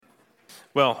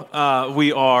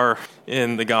We are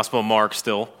in the Gospel of Mark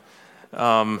still.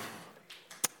 As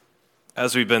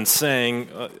we've been saying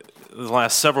the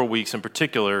last several weeks in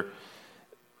particular,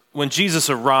 when Jesus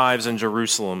arrives in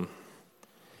Jerusalem,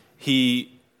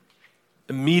 he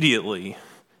immediately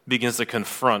begins to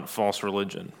confront false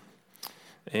religion.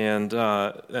 And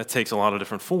that takes a lot of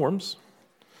different forms.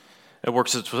 It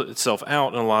works itself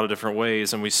out in a lot of different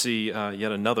ways, and we see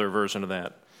yet another version of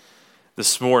that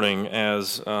this morning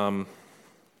as a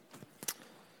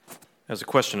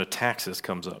question of taxes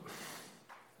comes up,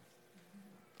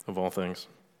 of all things.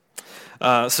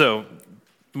 So,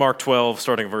 Mark 12,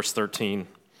 starting at verse 13.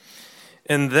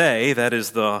 And they, that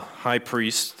is the high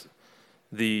priest,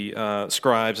 the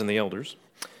scribes, and the elders,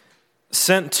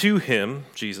 sent to him,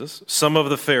 Jesus, some of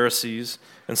the Pharisees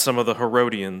and some of the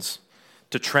Herodians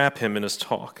to trap him in his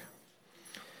talk.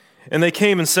 And they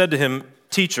came and said to him,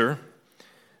 "Teacher,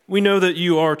 we know that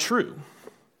you are true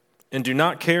and do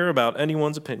not care about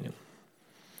anyone's opinion.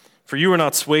 For you are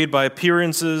not swayed by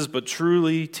appearances, but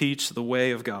truly teach the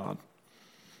way of God.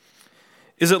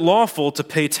 Is it lawful to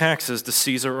pay taxes to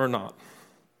Caesar or not?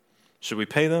 Should we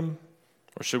pay them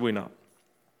or should we not?"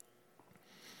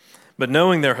 But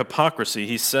knowing their hypocrisy,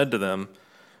 he said to them,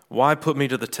 "Why put me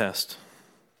to the test?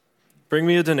 Bring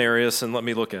me a denarius and let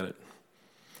me look at it."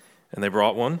 And they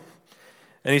brought one.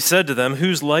 And he said to them,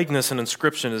 "Whose likeness and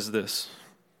inscription is this?"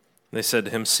 And they said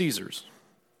to him, "Caesar's."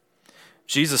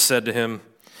 Jesus said to him,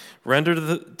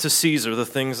 "Render to Caesar the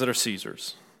things that are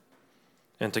Caesar's,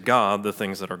 and to God the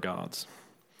things that are God's."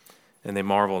 And they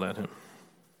marveled at him.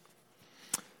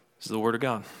 This is the word of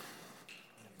God.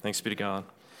 Thanks be to God.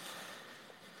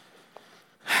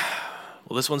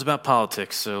 Well, this one's about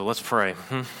politics, so let's pray.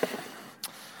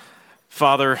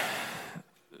 Father,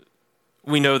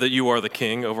 we know that you are the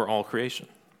king over all creation.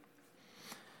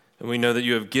 And we know that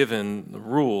you have given the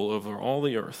rule over all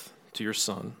the earth to your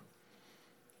Son.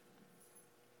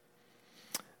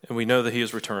 And we know that he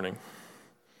is returning.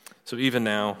 So even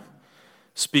now,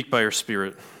 speak by your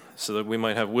Spirit so that we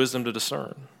might have wisdom to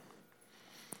discern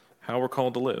how we're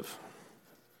called to live.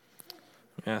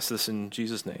 I ask this in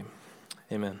Jesus' name.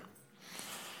 Amen.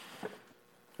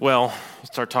 Well, you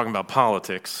start talking about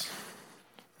politics.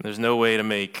 There's no way to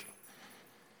make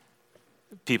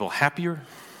people happier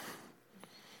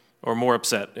or more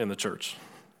upset in the church.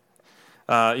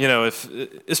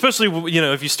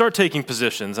 If you start taking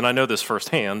positions, and I know this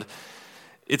firsthand,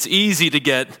 it's easy to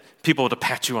get people to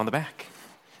pat you on the back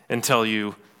and tell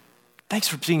you, "Thanks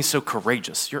for being so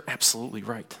courageous. You're absolutely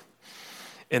right."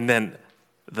 And then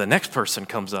the next person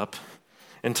comes up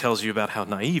and tells you about how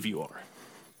naive you are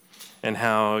and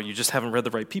how you just haven't read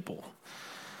the right people.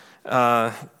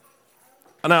 Now,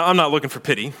 I'm not looking for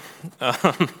pity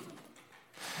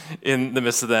in the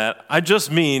midst of that. I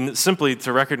just mean simply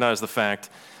to recognize the fact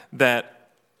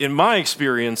that in my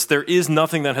experience, there is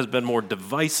nothing that has been more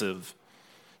divisive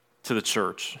to the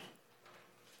church,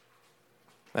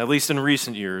 at least in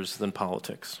recent years, than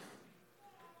politics.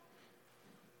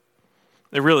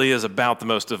 It really is about the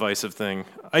most divisive thing.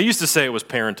 I used to say it was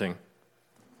parenting.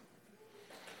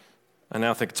 I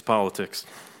now think it's politics.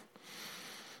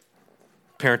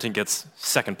 Parenting gets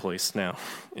second place now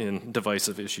in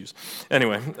divisive issues.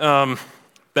 Anyway,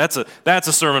 that's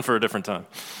a sermon for a different time.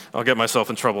 I'll get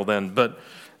myself in trouble then. But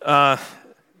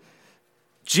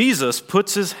Jesus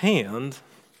puts his hand,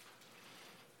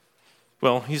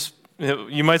 well,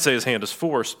 you might say his hand is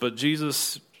forced, but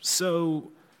Jesus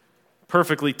so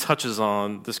perfectly touches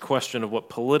on this question of what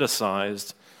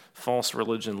politicized false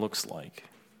religion looks like.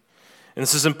 And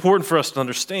this is important for us to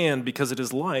understand because it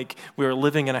is like we are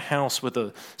living in a house with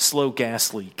a slow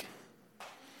gas leak.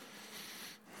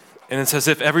 And it's as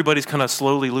if everybody's kind of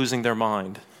slowly losing their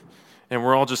mind. And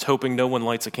we're all just hoping no one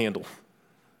lights a candle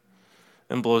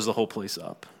and blows the whole place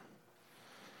up.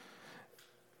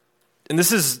 And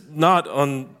this is not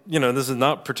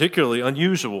particularly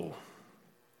unusual.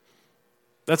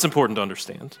 That's important to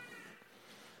understand.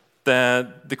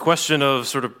 That the question of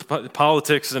sort of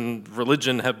politics and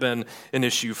religion have been an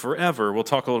issue forever. We'll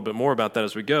talk a little bit more about that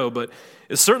as we go, but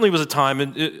it certainly was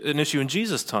an issue in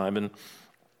Jesus' time. And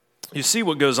you see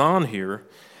what goes on here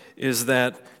is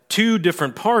that two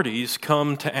different parties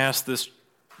come to ask this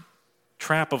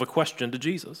trap of a question to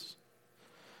Jesus.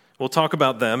 We'll talk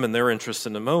about them and their interest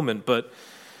in a moment, but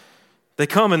they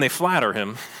come and they flatter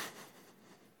him.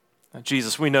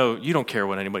 "Jesus, we know you don't care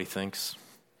what anybody thinks.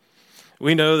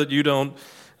 We know that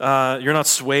you're not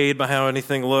swayed by how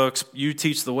anything looks. You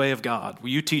teach the way of God.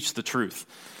 You teach the truth."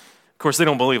 Of course, they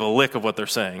don't believe a lick of what they're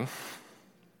saying.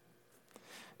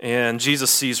 And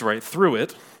Jesus sees right through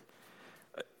it.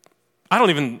 I don't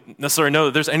even necessarily know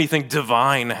that there's anything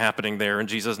divine happening there in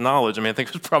Jesus' knowledge. I mean, I think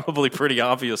it was probably pretty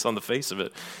obvious on the face of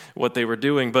it what they were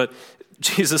doing, but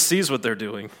Jesus sees what they're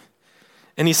doing.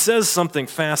 And he says something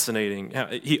fascinating.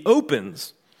 He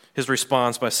opens his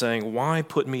response by saying, "Why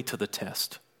put me to the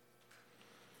test?"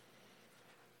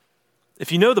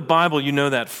 If you know the Bible, you know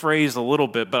that phrase a little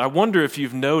bit, but I wonder if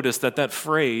you've noticed that that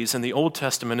phrase in the Old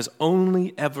Testament is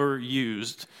only ever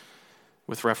used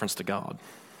with reference to God.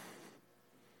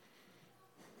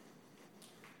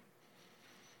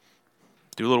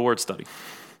 Do a little word study.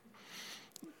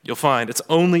 You'll find it's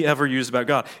only ever used about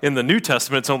God. In the New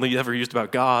Testament, it's only ever used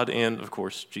about God and, of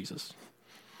course, Jesus.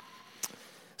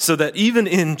 So that even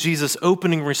in Jesus'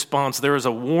 opening response, there is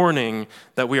a warning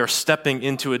that we are stepping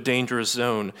into a dangerous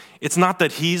zone. It's not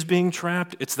that he's being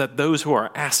trapped, it's that those who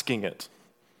are asking it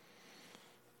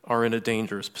are in a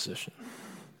dangerous position.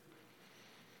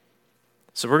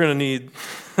 So we're going to need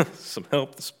some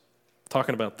help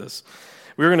talking about this.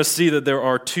 We're going to see that there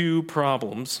are two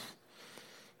problems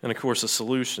and, of course, a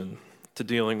solution to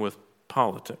dealing with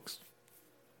politics.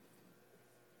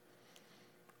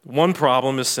 One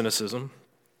problem is cynicism.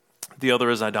 The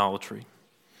other is idolatry.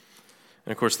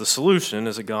 And, of course, the solution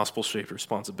is a gospel-shaped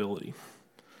responsibility.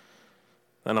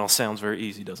 That all sounds very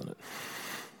easy, doesn't it?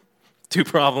 Two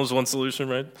problems, one solution,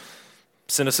 right?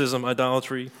 Cynicism,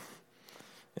 idolatry,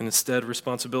 and instead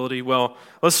responsibility. Well,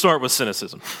 let's start with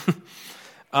cynicism.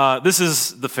 This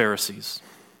is the Pharisees.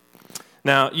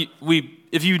 Now,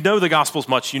 if you know the Gospels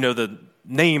much, you know the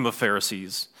name of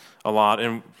Pharisees a lot,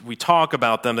 and we talk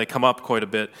about them. They come up quite a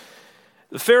bit.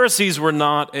 The Pharisees were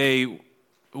not a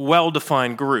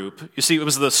well-defined group. You see, it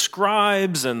was the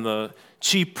scribes and the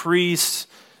chief priests,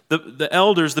 the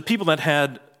elders, the people that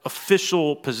had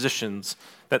official positions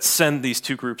that send these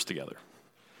two groups together.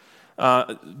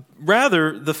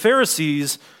 Rather, the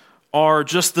Pharisees are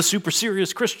just the super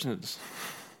serious Christians.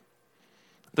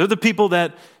 They're the people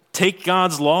that take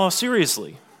God's law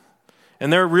seriously.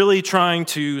 And they're really trying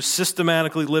to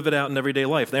systematically live it out in everyday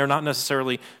life. They are not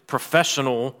necessarily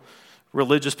professional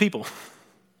religious people.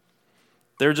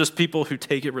 They're just people who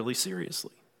take it really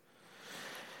seriously.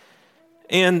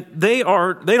 And they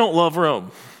don't love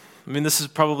Rome. I mean, this is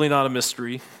probably not a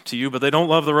mystery to you, but they don't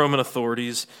love the Roman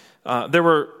authorities. There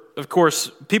were, of course,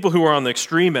 people who were on the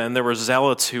extreme end. There were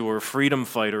zealots who were freedom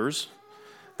fighters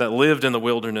that lived in the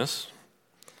wilderness,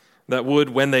 that would,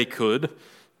 when they could,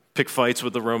 pick fights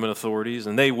with the Roman authorities,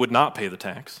 and they would not pay the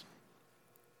tax.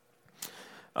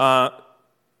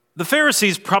 The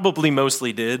Pharisees probably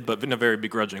mostly did, but in a very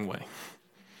begrudging way.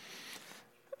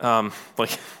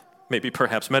 Like maybe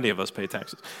perhaps many of us pay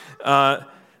taxes.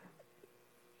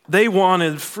 They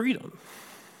wanted freedom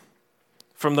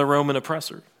from the Roman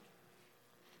oppressor,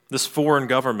 this foreign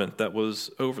government that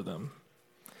was over them.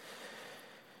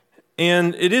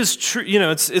 And it is true,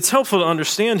 it's helpful to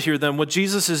understand here then what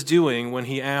Jesus is doing when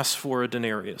he asks for a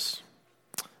denarius.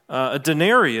 A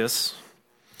denarius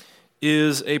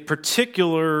is a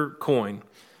particular coin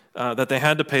that they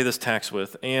had to pay this tax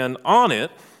with. And on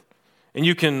it, and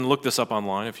you can look this up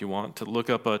online if you want, to look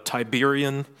up a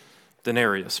Tiberian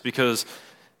denarius, because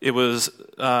it was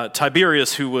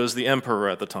Tiberius who was the emperor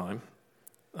at the time.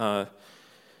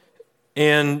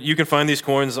 And you can find these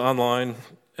coins online.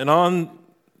 And on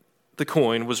the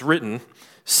coin was written,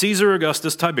 Caesar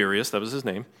Augustus Tiberius, that was his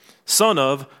name, son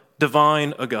of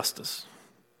divine Augustus.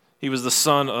 He was the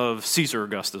son of Caesar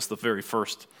Augustus, the very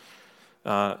first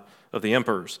of the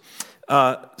emperors.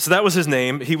 So that was his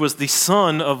name. He was the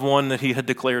son of one that he had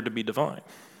declared to be divine.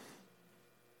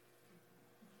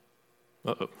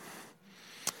 Uh-oh.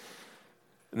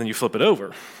 And then you flip it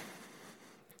over,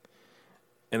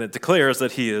 and it declares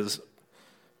that he is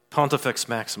Pontifex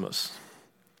Maximus,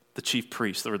 the chief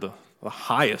priest, or the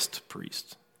highest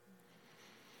priest.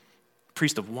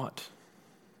 Priest of what?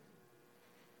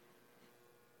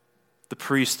 The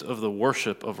priest of the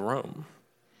worship of Rome.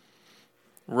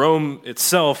 Rome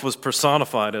itself was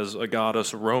personified as a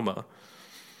goddess Roma.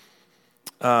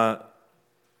 So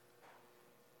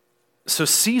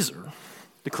Caesar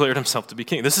declared himself to be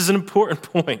king. This is an important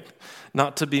point,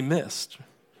 not to be missed.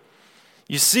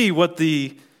 You see, what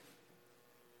the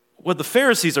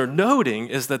Pharisees are noting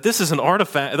is that this is an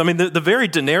artifact. I mean, the very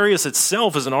denarius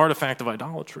itself is an artifact of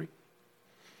idolatry.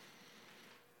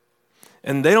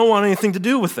 And they don't want anything to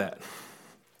do with that.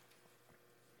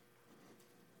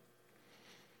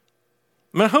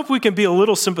 I mean, I hope we can be a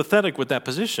little sympathetic with that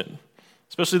position.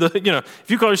 Especially,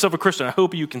 if you call yourself a Christian, I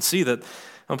hope you can see that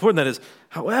how important that is.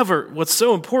 However, what's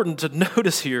so important to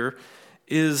notice here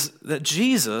is that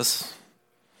Jesus,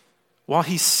 while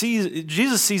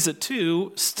Jesus sees it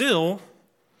too, still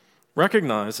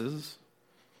recognizes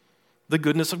the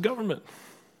goodness of government.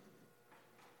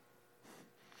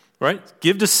 Right?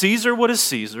 Give to Caesar what is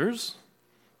Caesar's.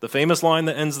 The famous line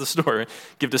that ends the story.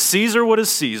 Give to Caesar what is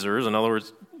Caesar's. In other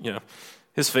words,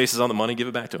 his face is on the money, give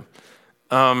it back to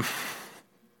him.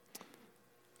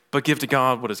 But give to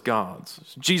God what is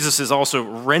God's. Jesus is also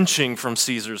wrenching from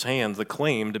Caesar's hand the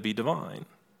claim to be divine.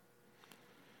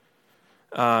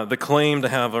 The claim to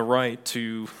have a right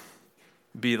to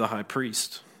be the high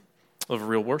priest of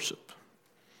real worship.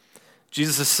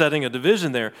 Jesus is setting a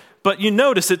division there. But you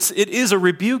notice it is a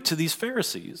rebuke to these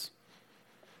Pharisees.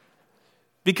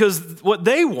 Because what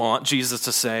they want Jesus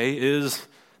to say is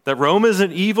that Rome is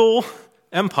an evil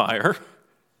empire,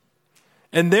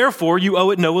 and therefore you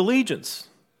owe it no allegiance.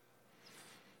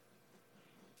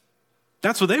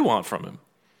 That's what they want from him.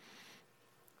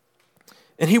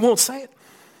 And he won't say it.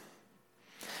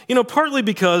 Partly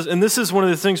because, and this is one of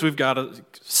the things we've got to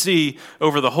see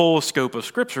over the whole scope of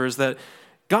Scripture, is that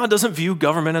God doesn't view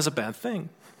government as a bad thing.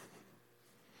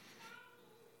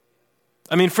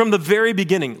 From the very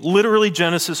beginning, literally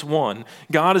Genesis 1,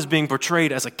 God is being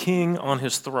portrayed as a king on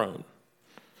his throne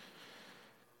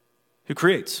who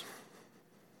creates.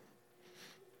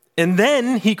 And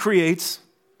then he creates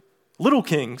little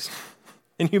kings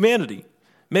in humanity,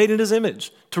 made in his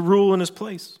image, to rule in his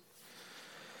place.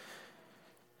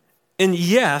 And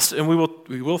yes, and we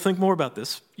will think more about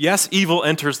this, yes, evil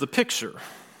enters the picture,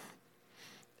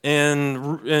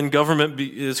 and government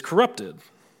is corrupted.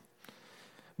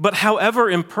 But however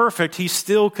imperfect, he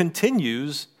still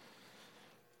continues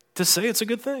to say it's a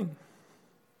good thing.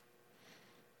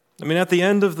 At the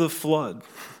end of the flood,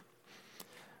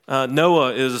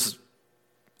 Noah is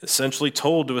essentially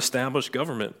told to establish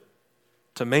government,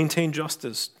 to maintain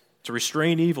justice, to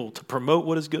restrain evil, to promote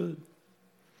what is good.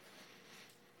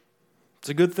 It's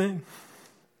a good thing.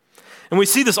 And we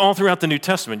see this all throughout the New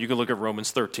Testament. You can look at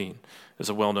Romans 13 as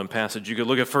a well-known passage. You could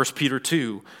look at 1 Peter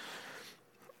 2.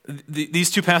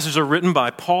 These two passages are written by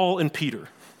Paul and Peter,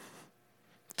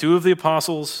 two of the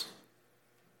apostles.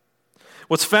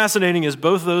 What's fascinating is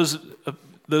both those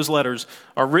letters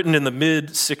are written in the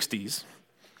mid-60s.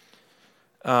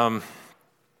 Not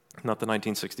the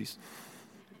 1960s.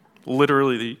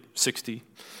 Literally the 60s.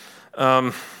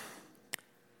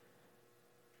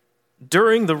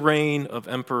 During the reign of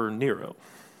Emperor Nero,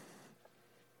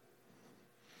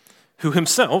 who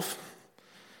himself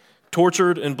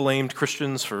tortured and blamed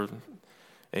Christians for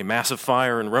a massive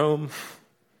fire in Rome,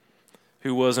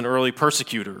 who was an early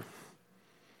persecutor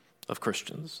of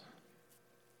Christians.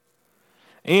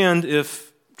 And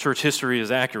if church history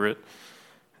is accurate,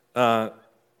 the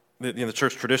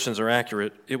church traditions are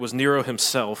accurate, it was Nero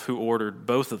himself who ordered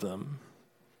both of them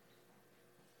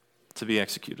to be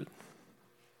executed.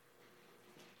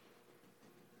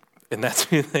 And that's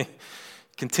who they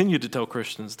continued to tell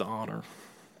Christians to honor.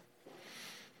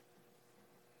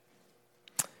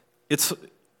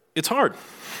 It's hard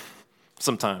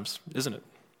sometimes, isn't it?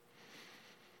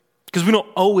 Because we don't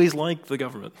always like the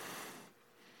government.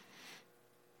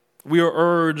 We are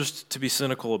urged to be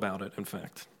cynical about it, in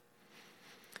fact.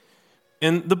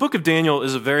 And the book of Daniel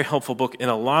is a very helpful book in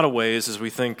a lot of ways as we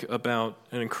think about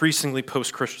an increasingly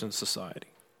post-Christian society.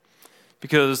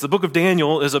 Because the book of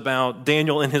Daniel is about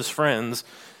Daniel and his friends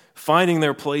finding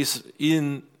their place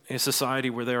in a society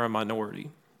where they're a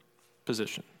minority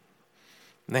position.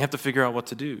 And they have to figure out what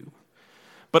to do.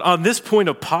 But on this point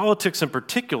of politics in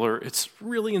particular, it's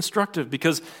really instructive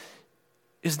because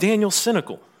is Daniel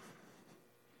cynical?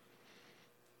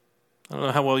 I don't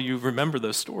know how well you remember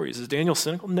those stories. Is Daniel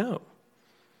cynical? No.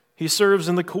 He serves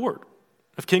in the court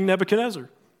of King Nebuchadnezzar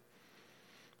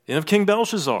and of King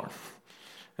Belshazzar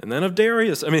and then of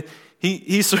Darius.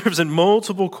 He serves in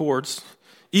multiple courts,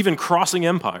 even crossing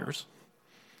empires,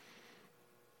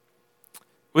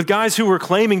 with guys who were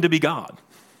claiming to be God,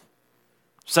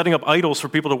 setting up idols for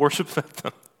people to worship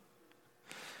them.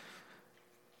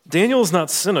 Daniel is not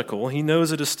cynical. He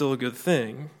knows it is still a good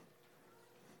thing.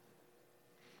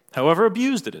 However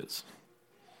abused it is,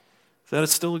 that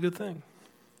it's still a good thing.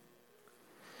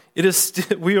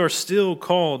 We are still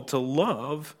called to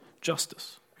love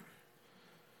justice,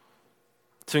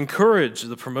 to encourage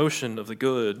the promotion of the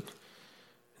good and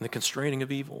the constraining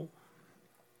of evil.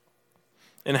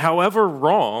 And however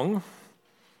wrong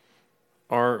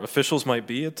our officials might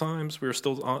be at times, we are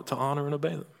still to honor and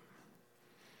obey them.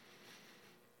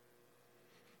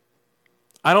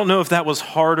 I don't know if that was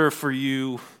harder for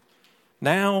you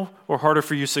now or harder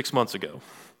for you 6 months ago.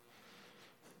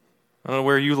 I don't know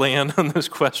where you land on those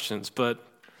questions, but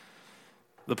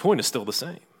the point is still the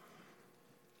same.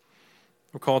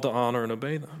 We're called to honor and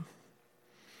obey them.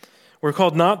 We're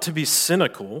called not to be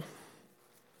cynical.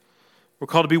 We're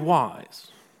called to be wise.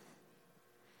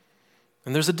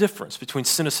 And there's a difference between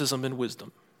cynicism and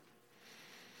wisdom.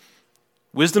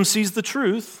 Wisdom sees the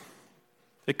truth.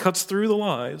 It cuts through the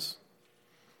lies.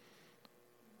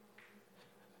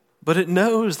 But it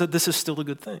knows that this is still a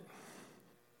good thing.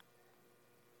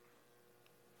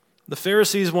 The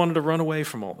Pharisees wanted to run away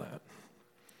from all that,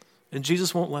 and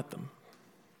Jesus won't let them.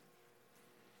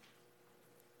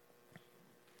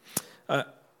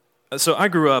 So I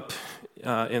grew up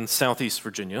in Southeast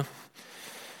Virginia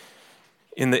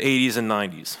in the 80s and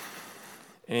 90s.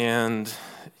 And,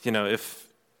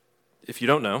 if you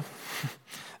don't know,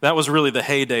 that was really the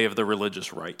heyday of the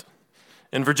religious right.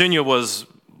 And Virginia was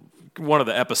one of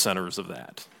the epicenters of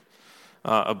that.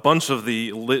 A bunch of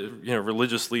the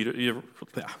religious leaders,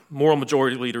 moral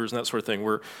majority leaders and that sort of thing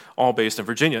were all based in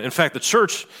Virginia. In fact, the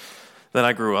church that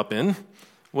I grew up in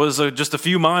was just a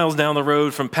few miles down the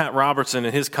road from Pat Robertson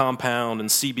and his compound and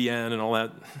CBN and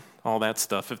all that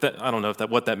stuff. I don't know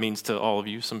what that means to all of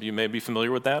you. Some of you may be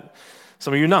familiar with that.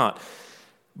 Some of you not.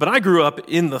 But I grew up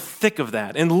in the thick of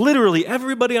that, and literally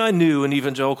everybody I knew in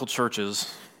evangelical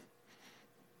churches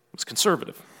was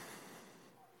conservative.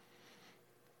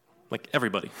 Like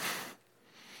everybody.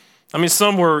 I mean,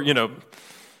 some were,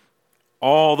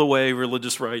 all the way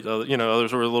religious right.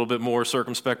 Others were a little bit more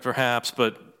circumspect perhaps,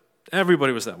 but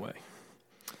everybody was that way.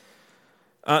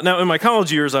 Now, in my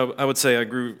college years, I would say I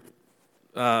grew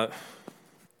to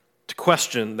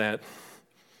question that.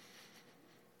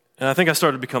 And I think I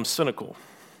started to become cynical.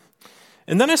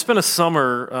 And then I spent a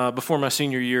summer before my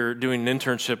senior year doing an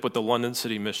internship with the London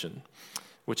City Mission,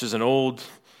 which is an old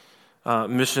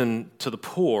mission to the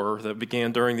poor that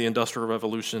began during the Industrial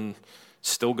Revolution,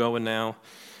 still going now.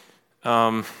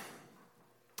 And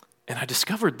I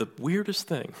discovered the weirdest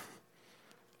thing.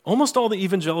 Almost all the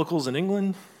evangelicals in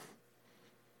England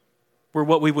were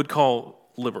what we would call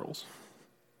liberals.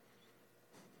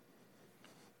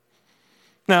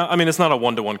 Now, I mean, it's not a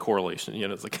one-to-one correlation.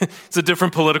 It's a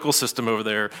different political system over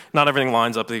there. Not everything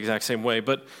lines up the exact same way.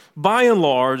 But by and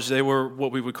large, they were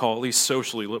what we would call at least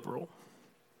socially liberal.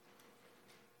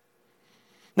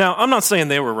 Now, I'm not saying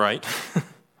they were right.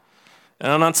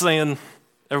 And I'm not saying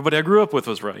everybody I grew up with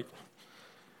was right.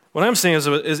 What I'm saying is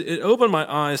it opened my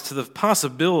eyes to the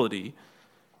possibility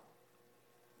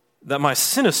that my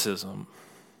cynicism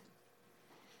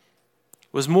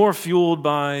was more fueled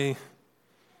by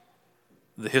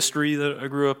the history that I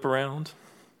grew up around,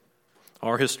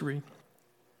 our history,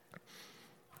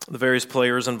 the various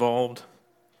players involved,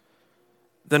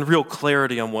 than real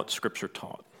clarity on what Scripture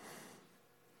taught,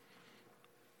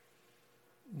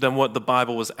 than what the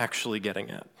Bible was actually getting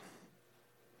at.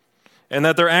 And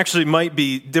that there actually might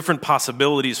be different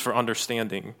possibilities for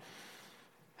understanding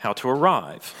how to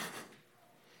arrive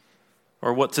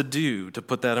or what to do to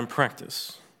put that in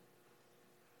practice.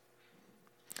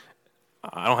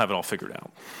 I don't have it all figured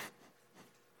out.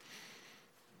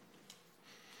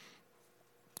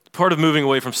 Part of moving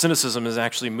away from cynicism is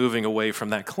actually moving away from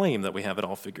that claim that we have it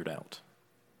all figured out.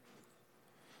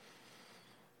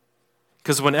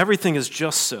 Because when everything is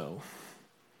just so,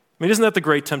 I mean, isn't that the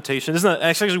great temptation? Isn't that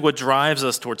actually what drives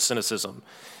us towards cynicism?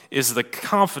 Is the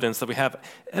confidence that we have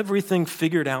everything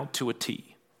figured out to a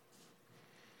T.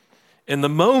 In the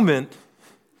moment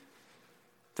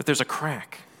that there's a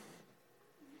crack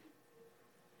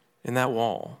in that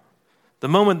wall, the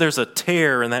moment there's a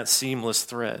tear in that seamless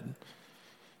thread,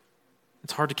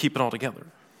 it's hard to keep it all together.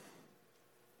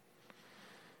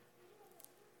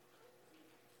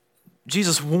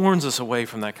 Jesus warns us away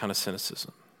from that kind of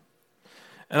cynicism.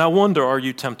 And I wonder, are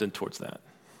you tempted towards that?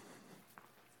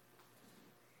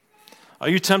 Are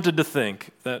you tempted to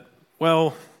think that,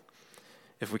 well,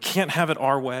 if we can't have it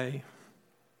our way,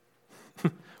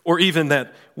 or even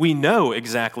that we know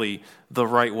exactly the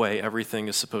right way everything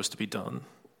is supposed to be done,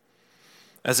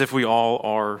 as if we all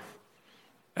are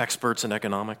experts in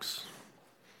economics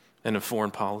and in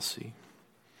foreign policy,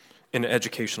 in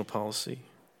educational policy,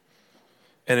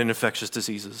 and in infectious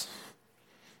diseases?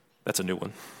 That's a new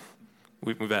one.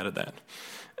 We've added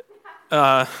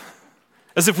that.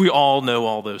 As if we all know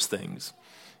all those things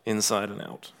inside and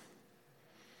out.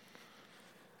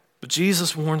 But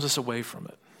Jesus warns us away from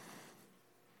it.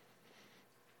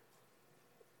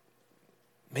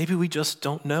 Maybe we just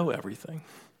don't know everything.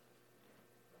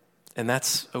 And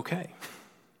that's okay.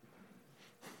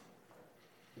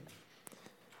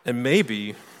 And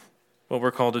maybe what we're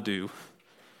called to do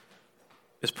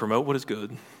is promote what is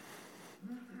good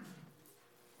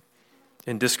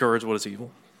and discourage what is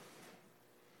evil.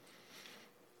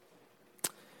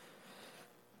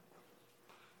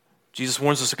 Jesus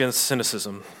warns us against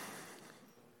cynicism.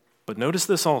 But notice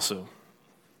this also.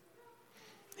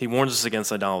 He warns us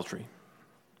against idolatry.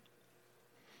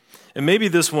 And maybe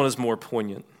this one is more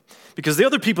poignant, because the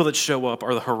other people that show up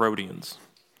are the Herodians,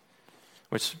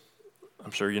 which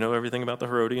I'm sure you know everything about the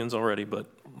Herodians already, but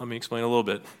let me explain a little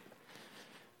bit.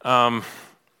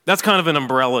 That's kind of an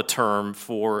umbrella term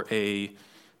for a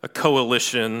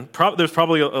coalition. There's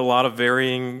probably a lot of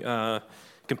varying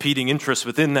competing interests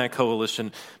within that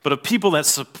coalition, but of people that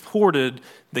supported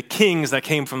the kings that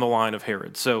came from the line of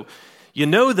Herod. So you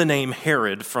know the name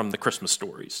Herod from the Christmas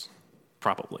stories,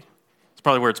 probably. It's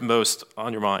probably where it's most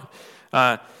on your mind.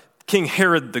 King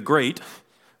Herod the Great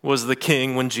was the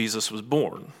king when Jesus was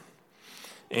born.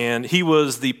 And he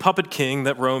was the puppet king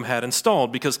that Rome had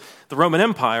installed, because the Roman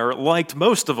Empire liked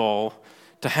most of all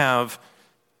to have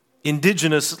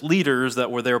indigenous leaders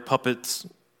that were their puppets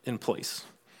in place.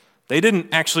 They didn't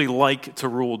actually like to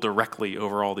rule directly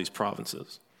over all these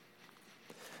provinces.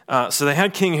 So they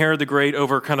had King Herod the Great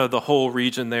over kind of the whole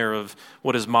region there of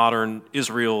what is modern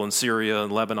Israel and Syria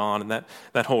and Lebanon and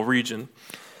that whole region.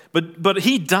 But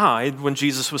he died when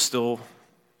Jesus was still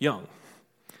young.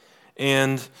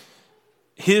 And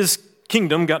his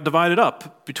kingdom got divided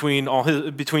up between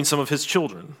some of his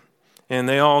children. And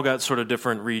they all got sort of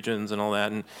different regions and all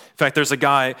that. And in fact, there's a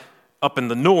guy up in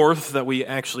the north that we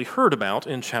actually heard about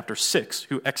in chapter 6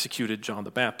 who executed John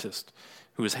the Baptist,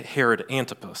 who was Herod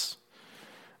Antipas.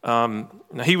 Now,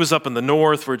 he was up in the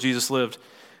north where Jesus lived,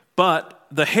 but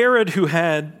the Herod who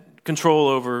had control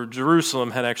over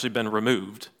Jerusalem had actually been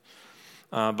removed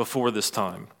before this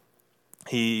time.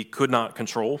 He could not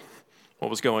control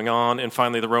what was going on, and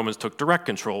finally the Romans took direct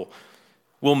control.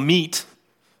 We'll meet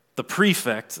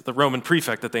the Roman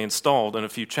prefect that they installed in a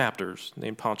few chapters,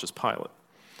 named Pontius Pilate.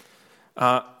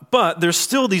 But there's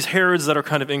still these Herods that are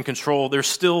kind of in control. There's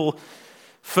still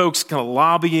folks kind of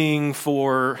lobbying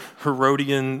for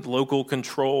Herodian local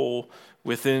control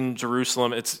within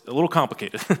Jerusalem. It's a little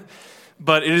complicated.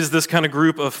 But it is this kind of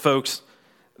group of folks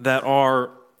that are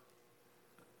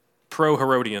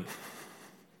pro-Herodian,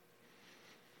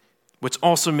 which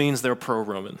also means they're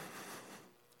pro-Roman.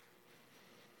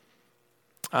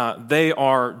 They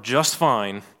are just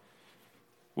fine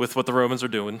with what the Romans are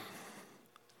doing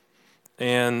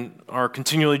and are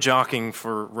continually jockeying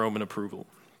for Roman approval.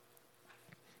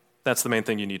 That's the main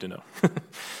thing you need to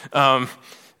know,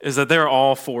 is that they're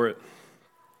all for it.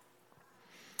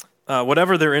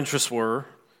 Whatever their interests were,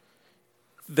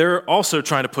 they're also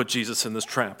trying to put Jesus in this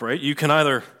trap, right? You can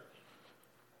either,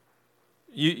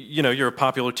 you're a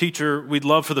popular teacher. We'd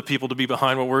love for the people to be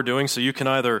behind what we're doing, so you can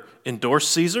either endorse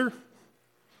Caesar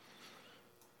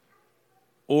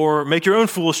or make your own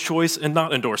foolish choice and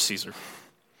not endorse Caesar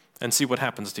and see what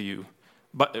happens to you.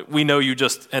 But we know you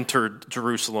just entered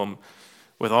Jerusalem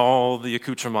with all the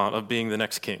accoutrement of being the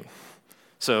next king.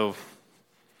 So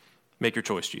make your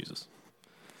choice, Jesus.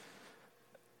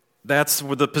 That's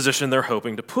the position they're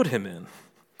hoping to put him in.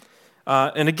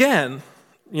 And again,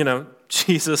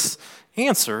 Jesus'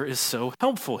 answer is so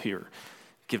helpful here.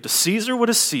 Give to Caesar what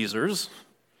is Caesar's,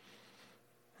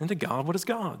 and to God what is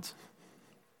God's.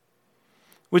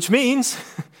 Which means,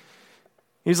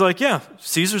 he's like, yeah,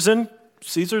 Caesar's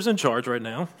in charge right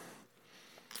now.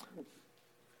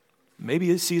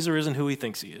 Maybe Caesar isn't who he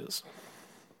thinks he is.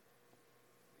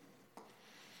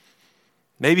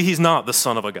 Maybe he's not the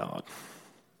son of a god.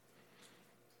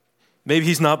 Maybe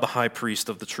he's not the high priest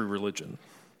of the true religion.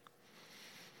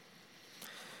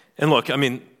 And look,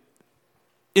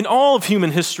 in all of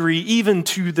human history, even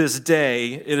to this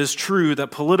day, it is true that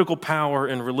political power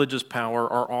and religious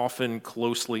power are often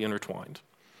closely intertwined.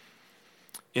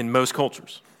 In most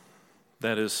cultures,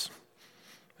 that is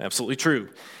absolutely true.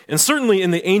 And certainly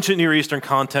in the ancient Near Eastern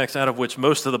context out of which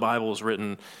most of the Bible is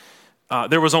written,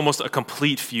 there was almost a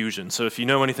complete fusion. So if you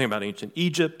know anything about ancient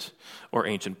Egypt or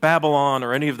ancient Babylon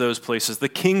or any of those places, the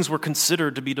kings were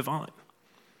considered to be divine.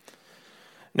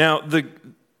 Now,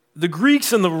 the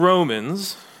Greeks and the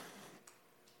Romans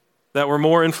that were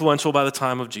more influential by the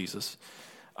time of Jesus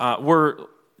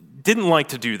didn't like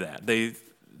to do that. They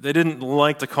didn't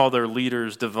like to call their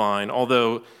leaders divine,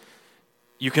 although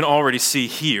you can already see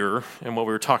here, in what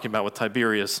we were talking about with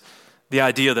Tiberius, the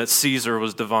idea that Caesar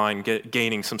was divine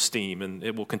gaining some steam, and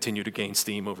it will continue to gain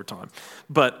steam over time.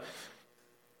 But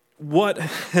what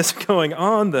is going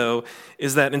on, though,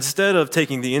 is that instead of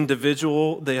taking the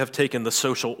individual, they have taken the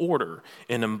social order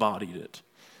and embodied it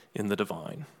in the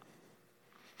divine.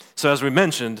 So as we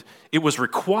mentioned, it was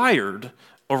required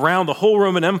around the whole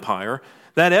Roman Empire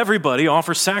that everybody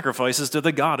offer sacrifices to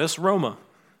the goddess Roma.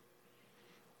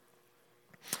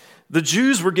 The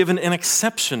Jews were given an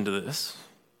exception to this,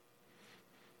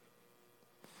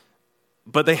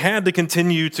 but they had to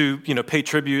continue to pay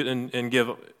tribute and give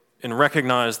and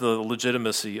recognize the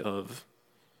legitimacy of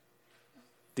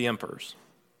the emperors.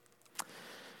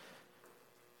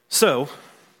 So,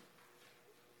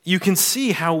 you can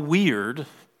see how weird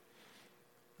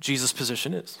Jesus'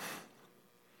 position is,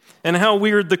 and how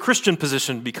weird the Christian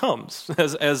position becomes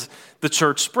as the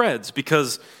church spreads.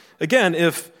 Because, again,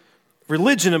 if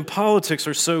religion and politics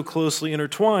are so closely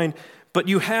intertwined, but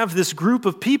you have this group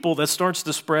of people that starts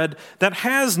to spread that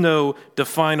has no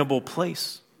definable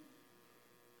place,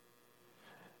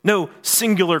 no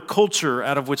singular culture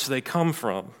out of which they come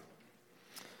from,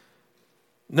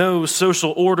 no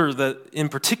social order that, in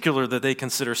particular, that they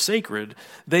consider sacred.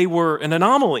 They were an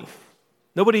anomaly.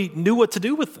 Nobody knew what to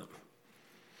do with them.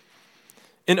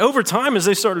 And over time, as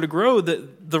they started to grow, the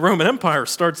Roman Empire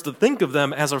starts to think of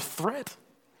them as a threat,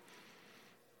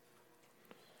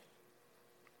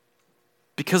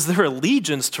 because their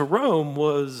allegiance to Rome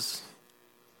was,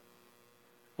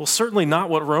 well, certainly not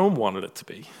what Rome wanted it to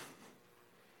be.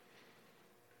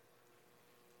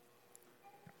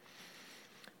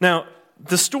 Now,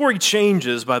 the story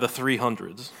changes by the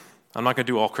 300s. I'm not going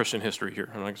to do all Christian history here.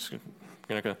 I'm not just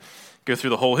going to go through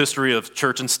the whole history of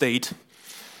church and state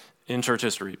in church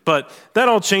history. But that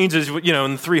all changes. In the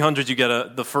 300s, you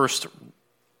get the first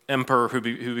emperor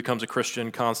who becomes a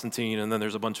Christian, Constantine, and then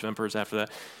there's a bunch of emperors after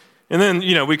that. And then,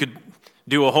 we could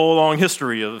do a whole long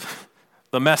history of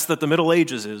the mess that the Middle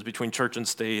Ages is between church and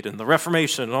state and the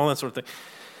Reformation and all that sort of thing.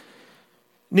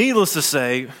 Needless to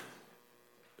say,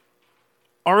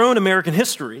 our own American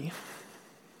history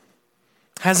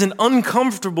has an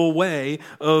uncomfortable way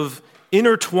of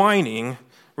intertwining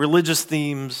religious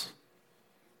themes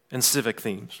and civic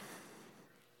themes.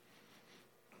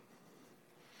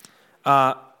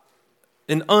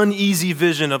 An uneasy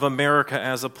vision of America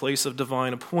as a place of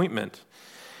divine appointment.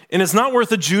 And it's not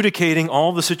worth adjudicating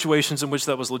all the situations in which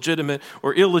that was legitimate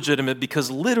or illegitimate,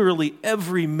 because literally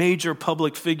every major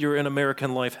public figure in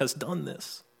American life has done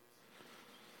this.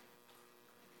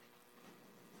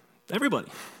 Everybody.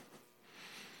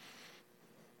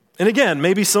 And again,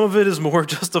 maybe some of it is more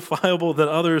justifiable than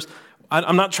others.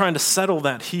 I'm not trying to settle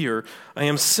that here. I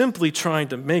am simply trying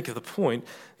to make the point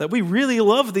that we really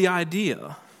love the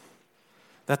idea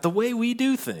that the way we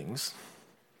do things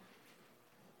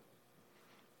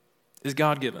is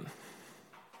God-given.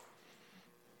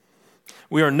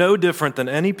 We are no different than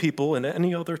any people in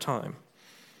any other time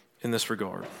in this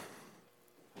regard.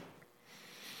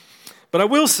 But I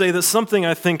will say that something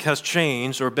I think has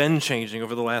changed or been changing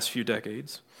over the last few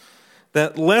decades,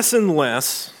 that less and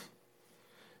less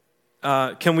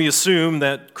can we assume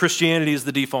that Christianity is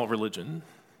the default religion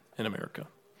in America.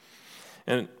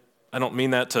 And I don't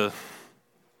mean that to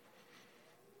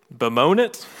bemoan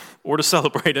it or to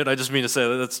celebrate it. I just mean to say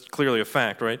that that's clearly a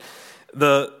fact, right?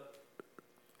 The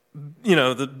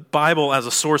Bible as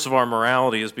a source of our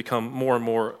morality has become more and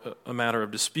more a matter of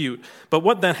dispute. But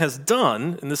what that has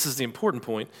done, and this is the important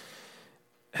point,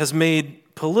 has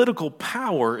made political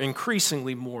power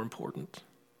increasingly more important.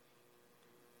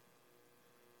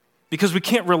 Because we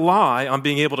can't rely on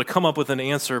being able to come up with an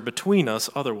answer between us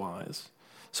otherwise.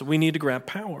 So we need to grab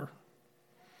power.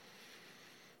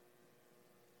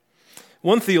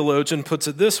 One theologian puts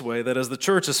it this way, that as the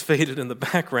church has faded in the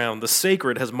background, the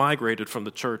sacred has migrated from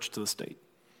the church to the state.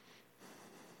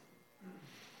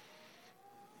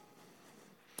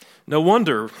 No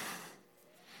wonder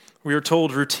we are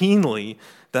told routinely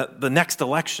that the next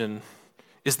election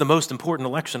is the most important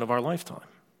election of our lifetime.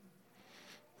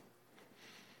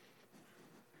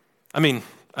 I mean,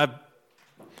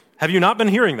 have you not been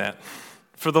hearing that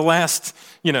for the last,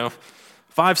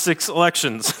 5-6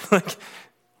 elections?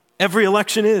 Every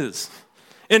election is.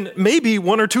 And maybe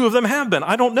one or two of them have been.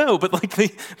 I don't know. But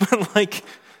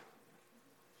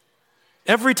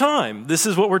every time, this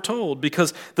is what we're told,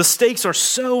 because the stakes are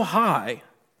so high.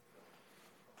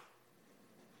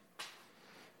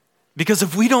 Because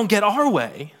if we don't get our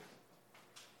way,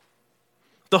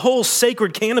 the whole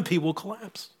sacred canopy will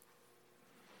collapse.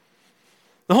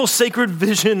 The whole sacred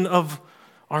vision of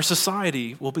our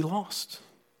society will be lost.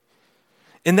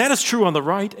 And that is true on the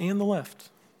right and the left.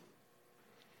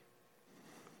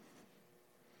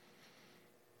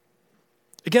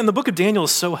 Again, the book of Daniel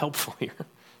is so helpful here.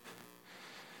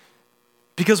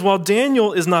 Because while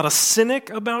Daniel is not a cynic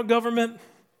about government,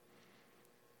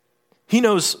 he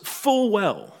knows full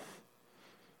well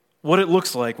what it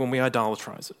looks like when we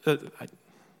idolize it.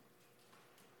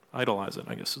 Idolize it,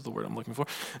 I guess is the word I'm looking for.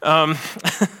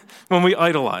 When we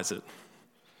idolize it.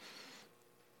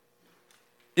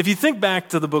 If you think back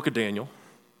to the book of Daniel,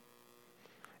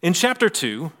 in chapter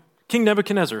 2, King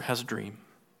Nebuchadnezzar has a dream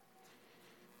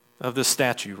of this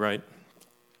statue, right?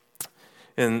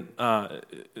 And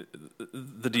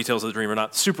the details of the dream are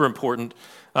not super important,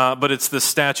 but it's this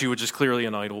statue which is clearly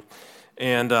an idol.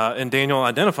 And Daniel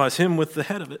identifies him with the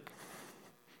head of it.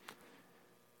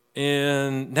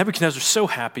 And Nebuchadnezzar's so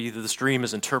happy that this dream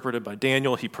is interpreted by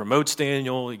Daniel. He promotes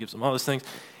Daniel. He gives him all those things.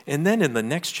 And then in the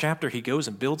next chapter, he goes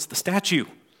and builds the statue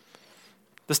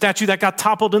that got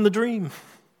toppled in the dream.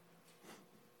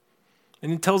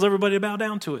 And he tells everybody to bow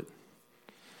down to it.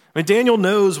 I mean, Daniel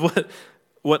knows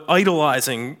what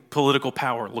idolizing political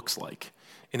power looks like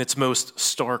in its most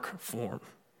stark form.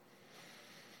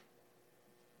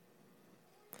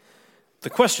 The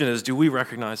question is, do we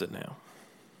recognize it now?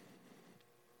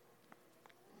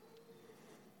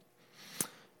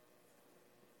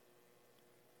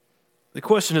 The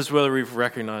question is whether we've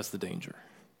recognized the danger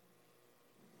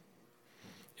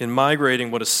in migrating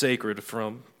what is sacred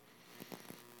from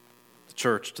the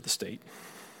church to the state.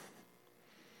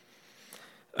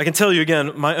 I can tell you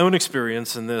again, my own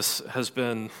experience in this has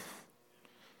been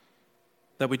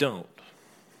that we don't.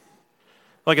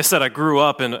 Like I said, I grew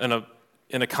up in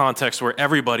a context where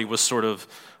everybody was sort of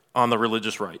on the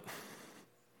religious right.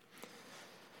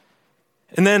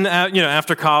 And then,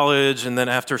 after college and then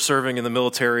after serving in the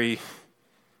military,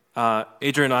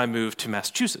 Adrian and I moved to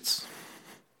Massachusetts,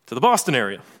 to the Boston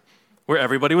area, where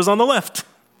everybody was on the left.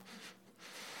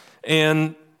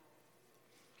 And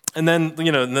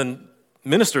then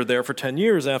ministered there for 10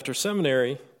 years after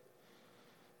seminary.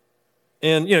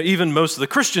 And, even most of the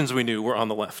Christians we knew were on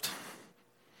the left.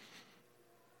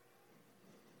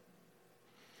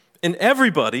 And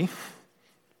everybody,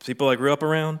 people I grew up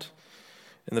around,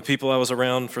 and the people I was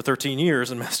around for 13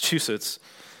 years in Massachusetts,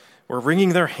 were wringing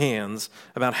their hands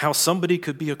about how somebody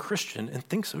could be a Christian and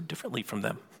think so differently from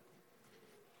them.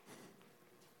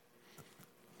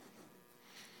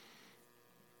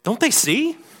 Don't they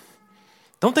see?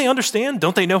 Don't they understand?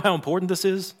 Don't they know how important this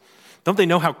is? Don't they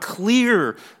know how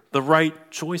clear the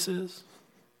right choice is?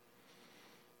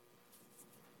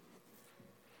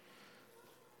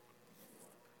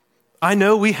 I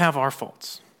know we have our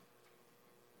faults.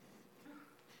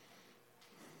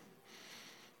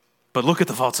 But look at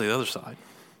the faults of the other side.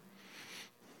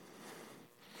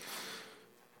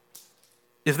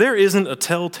 If there isn't a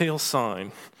telltale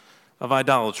sign of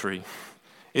idolatry,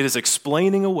 it is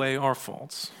explaining away our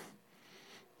faults.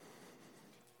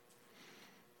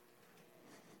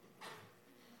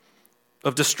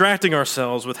 Of distracting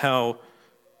ourselves with how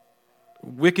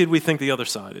wicked we think the other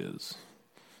side is.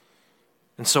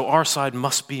 And so our side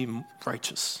must be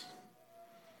righteous.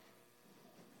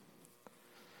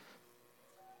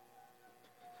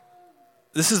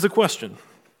 This is the question.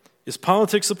 Is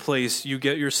politics a place you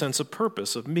get your sense of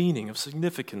purpose, of meaning, of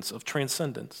significance, of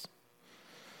transcendence?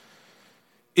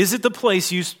 Is it the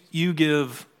place you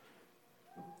give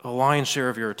a lion's share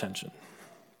of your attention?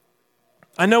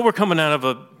 I know we're coming out of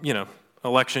a,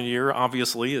 election year,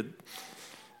 obviously.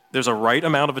 There's a right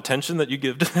amount of attention that you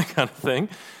give to that kind of thing.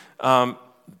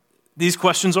 These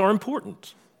questions are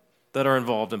important that are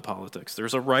involved in politics.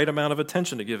 There's a right amount of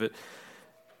attention to give it.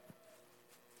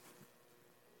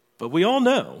 But we all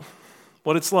know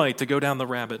what it's like to go down the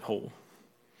rabbit hole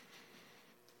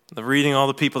of reading all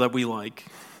the people that we like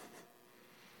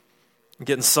and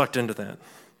getting sucked into that.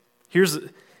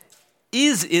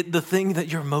 Is it the thing that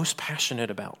you're most passionate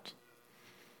about?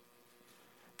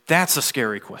 That's a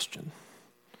scary question.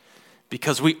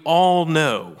 Because we all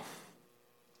know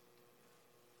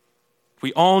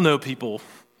people,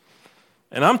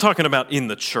 and I'm talking about in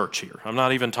the church here. I'm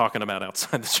not even talking about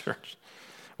outside the church.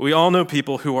 We all know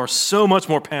people who are so much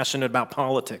more passionate about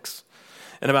politics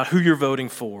and about who you're voting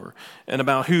for and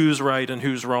about who's right and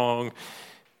who's wrong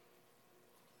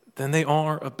than they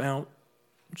are about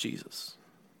Jesus.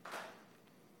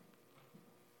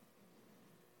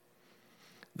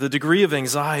 The degree of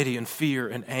anxiety and fear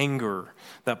and anger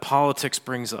that politics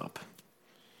brings up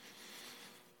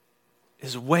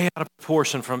is way out of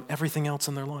proportion from everything else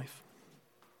in their life.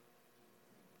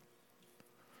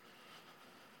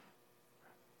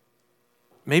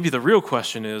 Maybe the real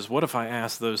question is, what if I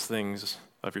ask those things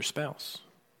of your spouse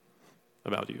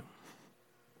about you?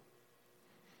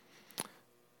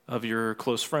 Of your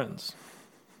close friends?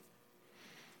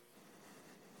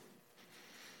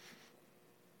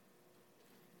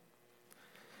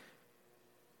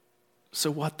 So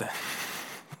what then?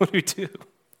 What do we do?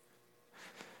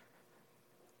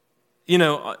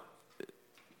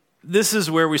 This is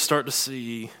where we start to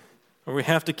see, or we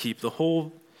have to keep the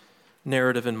whole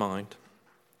narrative in mind.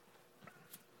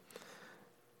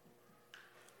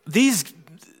 These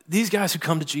guys who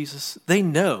come to Jesus, they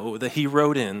know that he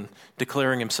rode in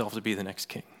declaring himself to be the next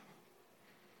king.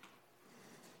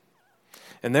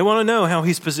 And they want to know how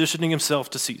he's positioning himself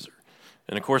to Caesar.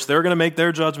 And of course, they're going to make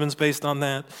their judgments based on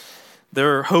that.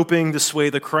 They're hoping to sway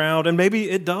the crowd, and maybe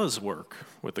it does work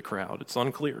with the crowd. It's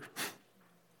unclear.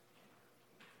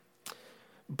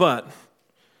 But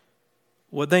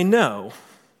what they know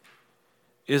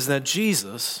is that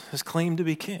Jesus has claimed to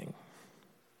be king.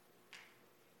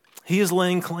 He is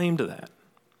laying claim to that.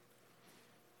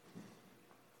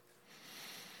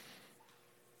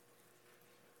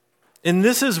 And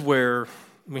this is where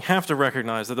we have to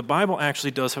recognize that the Bible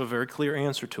actually does have a very clear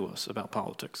answer to us about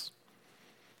politics.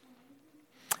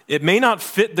 It may not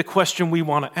fit the question we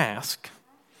want to ask,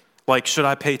 like, should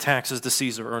I pay taxes to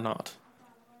Caesar or not?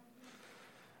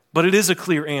 But it is a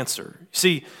clear answer.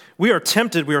 See, we are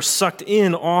tempted, we are sucked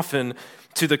in often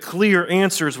to the clear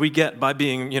answers we get by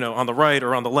being, on the right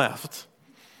or on the left.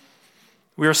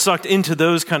 We are sucked into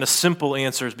those kind of simple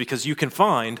answers because you can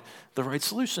find the right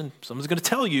solution. Someone's going to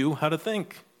tell you how to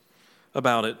think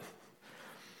about it.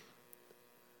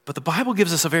 But the Bible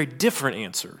gives us a very different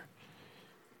answer,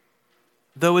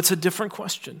 though it's a different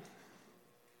question.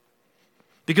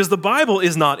 Because the Bible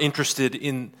is not interested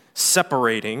in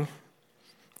separating,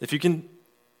 if you can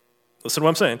listen to what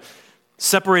I'm saying,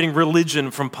 separating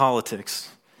religion from politics.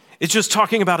 It's just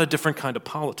talking about a different kind of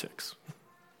politics.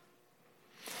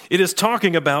 It is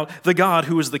talking about the God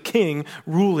who is the king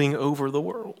ruling over the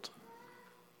world.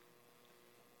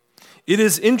 It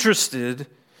is interested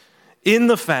in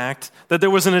the fact that there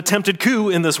was an attempted coup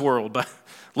in this world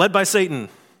led by Satan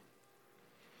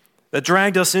that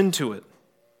dragged us into it.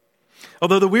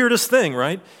 Although the weirdest thing,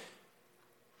 right?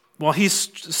 While he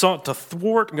sought to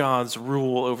thwart God's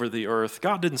rule over the earth,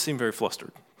 God didn't seem very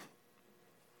flustered.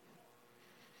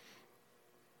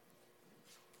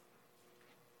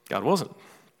 God wasn't.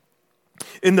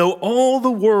 And though all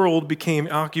the world became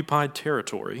occupied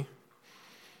territory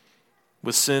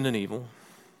with sin and evil,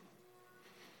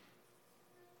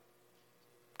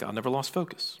 God never lost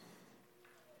focus.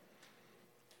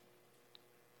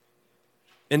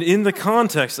 And in the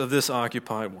context of this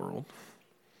occupied world,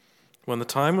 when the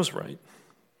time was right,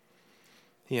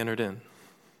 he entered in.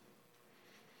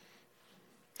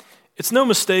 It's no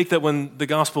mistake that when the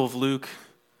Gospel of Luke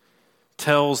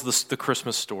tells the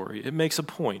Christmas story, it makes a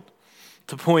point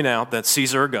to point out that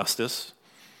Caesar Augustus,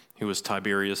 who was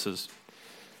Tiberius's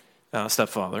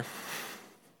stepfather,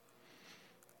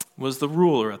 was the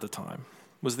ruler at the time,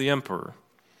 was the emperor,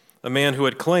 a man who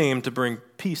had claimed to bring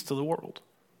peace to the world.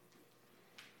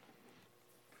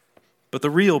 But the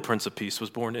real Prince of Peace was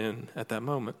born in at that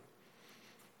moment.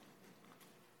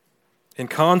 In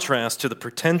contrast to the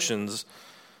pretensions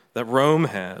that Rome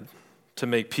had to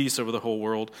make peace over the whole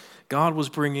world, God was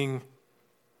bringing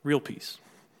real peace.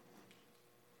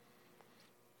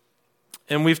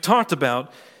 And we've talked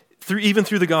about, even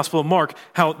through the Gospel of Mark,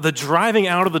 how the driving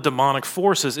out of the demonic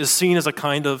forces is seen as a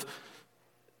kind of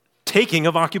taking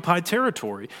of occupied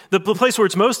territory. The place where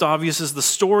it's most obvious is the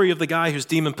story of the guy who's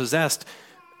demon-possessed,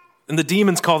 and the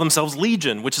demons call themselves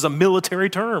Legion, which is a military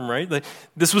term, right?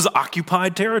 This was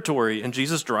occupied territory, and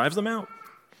Jesus drives them out.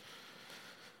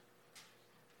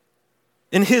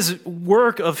 And his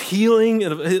work of healing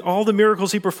and all the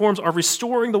miracles he performs are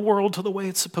restoring the world to the way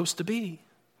it's supposed to be.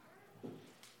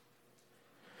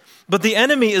 But the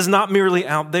enemy is not merely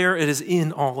out there, it is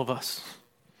in all of us.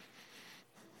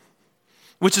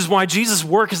 Which is why Jesus'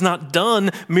 work is not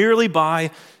done merely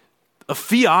by a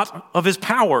fiat of his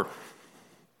power.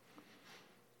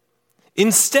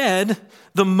 Instead,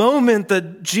 the moment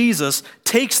that Jesus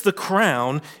takes the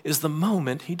crown is the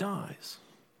moment he dies.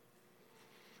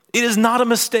 It is not a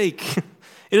mistake.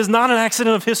 It is not an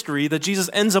accident of history that Jesus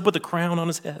ends up with a crown on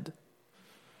his head.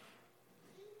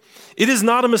 It is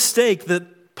not a mistake that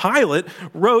Pilate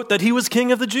wrote that he was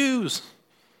king of the Jews.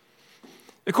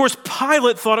 Of course,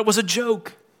 Pilate thought it was a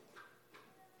joke.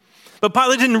 But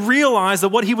Pilate didn't realize that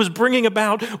what he was bringing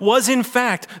about was, in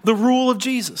fact, the rule of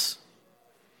Jesus.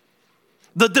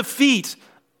 The defeat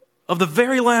of the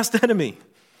very last enemy.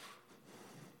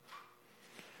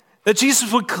 That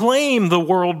Jesus would claim the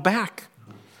world back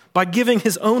by giving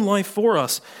his own life for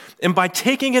us. And by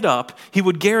taking it up, he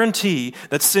would guarantee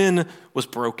that sin was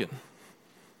broken.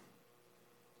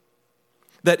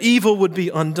 That evil would be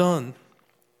undone.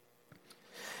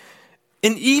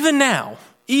 And even now,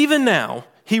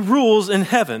 he rules in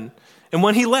heaven. And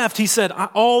when he left, he said,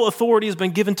 all authority has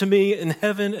been given to me in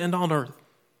heaven and on earth.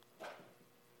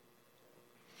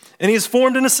 And he has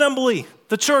formed an assembly,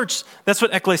 the church. That's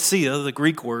what ecclesia, the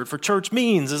Greek word for church,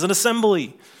 means, is an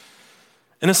assembly.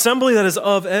 An assembly that is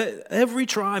of every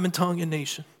tribe and tongue and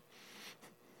nation.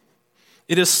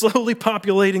 It is slowly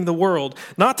populating the world,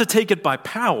 not to take it by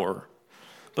power,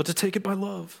 but to take it by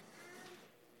love.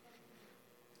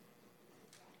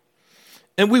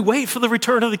 And we wait for the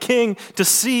return of the King to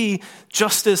see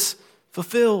justice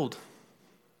fulfilled,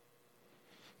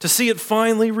 to see it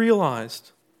finally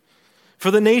realized,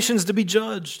 for the nations to be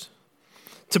judged,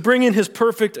 to bring in his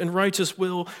perfect and righteous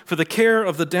will, for the care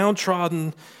of the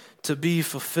downtrodden to be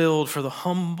fulfilled, for the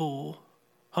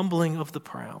humbling of the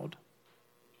proud.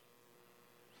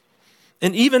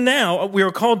 And even now, we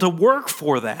are called to work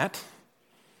for that.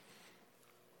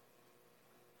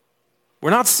 We're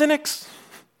not cynics.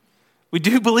 We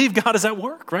do believe God is at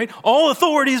work, right? All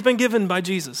authority has been given by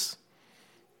Jesus.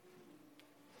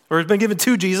 Or has been given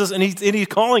to Jesus, and he's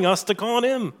calling us to call on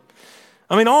him.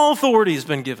 I mean, all authority has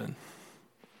been given.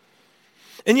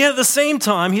 And yet at the same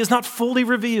time, he has not fully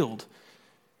revealed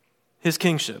his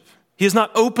kingship. He has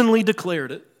not openly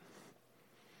declared it.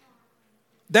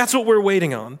 That's what we're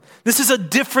waiting on. This is a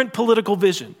different political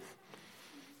vision.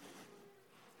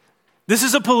 This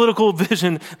is a political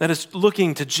vision that is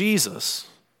looking to Jesus,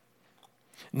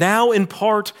 now in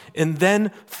part and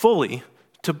then fully,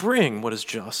 to bring what is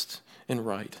just and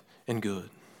right and good.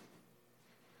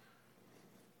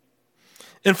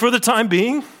 And for the time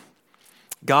being,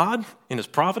 God, in his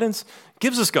providence,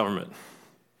 gives us government.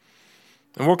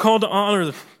 And we're called to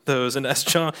honor those. And as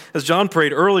John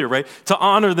prayed earlier, right, to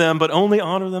honor them, but only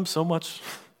honor them so much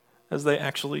as they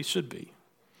actually should be.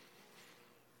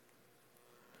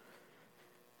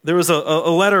 There was a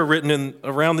letter written in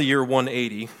around the year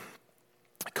 180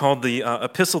 called the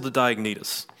Epistle to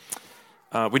Diognetus.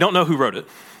 We don't know who wrote it.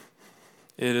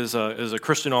 It is a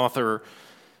Christian author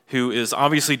who is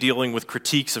obviously dealing with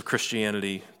critiques of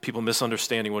Christianity, people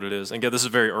misunderstanding what it is. And again, this is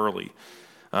very early.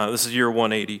 This is year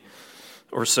 180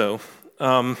 or so.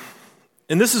 And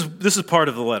this is part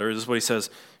of the letter. This is what he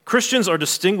says. Christians are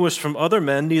distinguished from other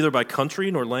men neither by country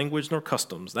nor language nor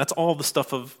customs. That's all the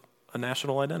stuff of a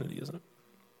national identity, isn't it?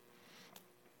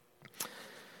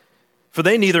 For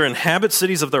they neither inhabit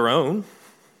cities of their own,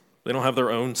 they don't have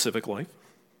their own civic life,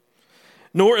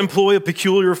 nor employ a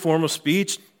peculiar form of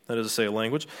speech, that is to say a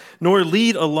language, nor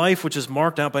lead a life which is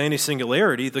marked out by any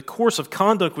singularity. The course of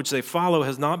conduct which they follow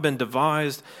has not been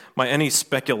devised by any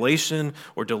speculation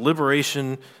or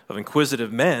deliberation of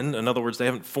inquisitive men. In other words, they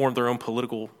haven't formed their own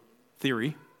political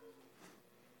theory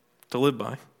to live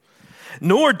by.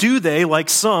 Nor do they, like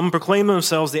some, proclaim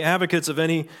themselves the advocates of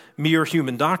any mere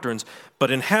human doctrines,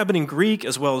 but inhabiting Greek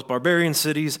as well as barbarian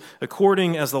cities,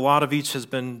 according as the lot of each has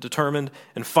been determined,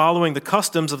 and following the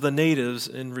customs of the natives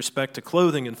in respect to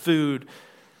clothing and food,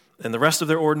 and the rest of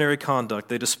their ordinary conduct,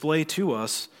 they display to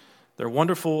us their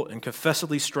wonderful and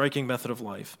confessedly striking method of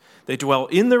life. They dwell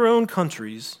in their own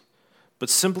countries, but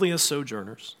simply as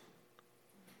sojourners.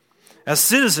 As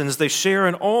citizens, they share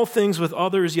in all things with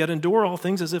others, yet endure all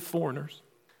things as if foreigners.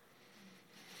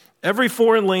 Every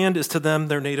foreign land is to them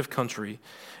their native country,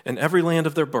 and every land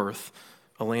of their birth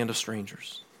a land of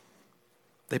strangers.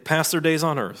 They pass their days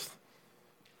on earth,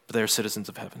 but they are citizens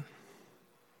of heaven.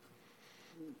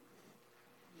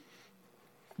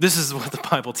 This is what the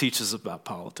Bible teaches about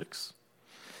politics.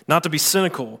 Not to be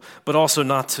cynical, but also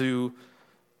not to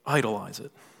idolize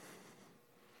it.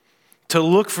 To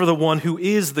look for the one who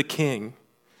is the king,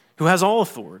 who has all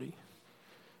authority,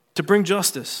 to bring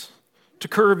justice, to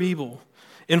curb evil,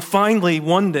 and finally,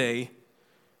 one day,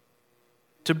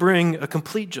 to bring a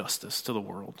complete justice to the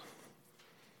world,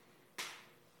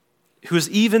 who is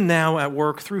even now at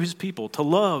work through his people to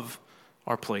love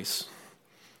our place,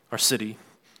 our city,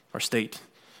 our state,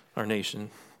 our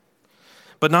nation,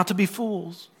 but not to be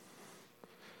fools,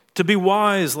 to be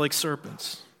wise like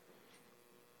serpents,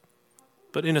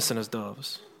 but innocent as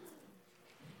doves.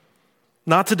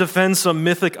 Not to defend some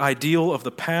mythic ideal of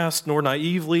the past, nor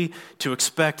naively to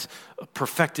expect a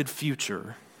perfected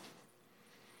future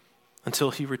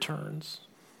until he returns.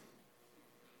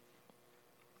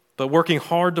 But working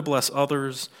hard to bless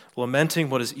others, lamenting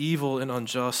what is evil and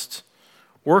unjust,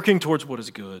 working towards what is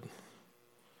good,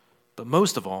 but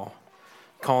most of all,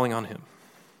 calling on him.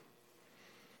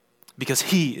 Because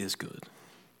he is good,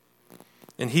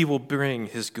 and he will bring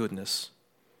his goodness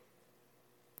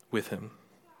with him.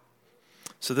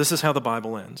 So this is how the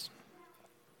Bible ends.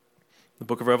 The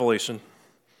book of Revelation,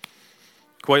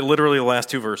 quite literally the last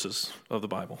two verses of the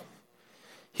Bible.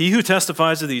 He who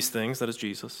testifies to these things, that is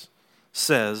Jesus,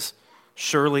 says,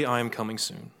 surely I am coming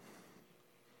soon.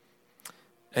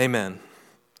 Amen.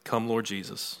 Come, Lord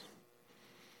Jesus.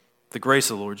 The grace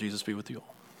of the Lord Jesus be with you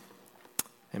all.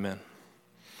 Amen.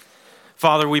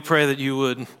 Father, we pray that you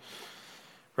would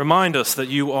remind us that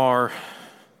you are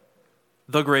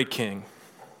the great King.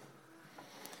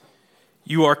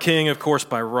 You are King, of course,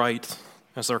 by right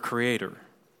as our Creator.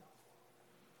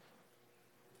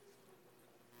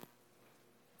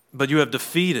 But you have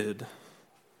defeated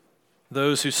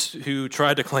those who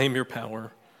tried to claim your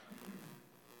power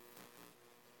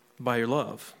by your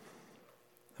love,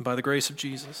 and by the grace of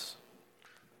Jesus,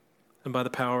 and by the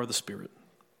power of the Spirit.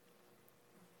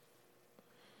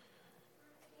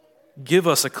 Give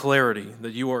us a clarity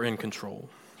that you are in control.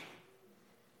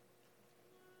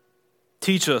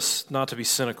 Teach us not to be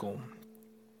cynical,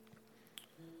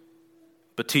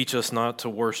 but teach us not to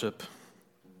worship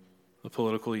the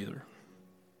political either.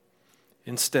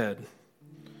 Instead,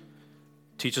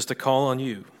 teach us to call on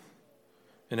you,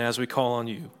 and as we call on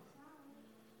you,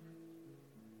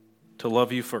 to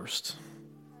love you first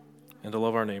and to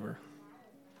love our neighbor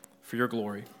for your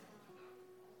glory.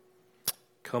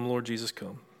 Come, Lord Jesus,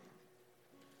 come.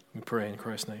 We pray in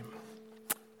Christ's name.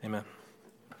 Amen.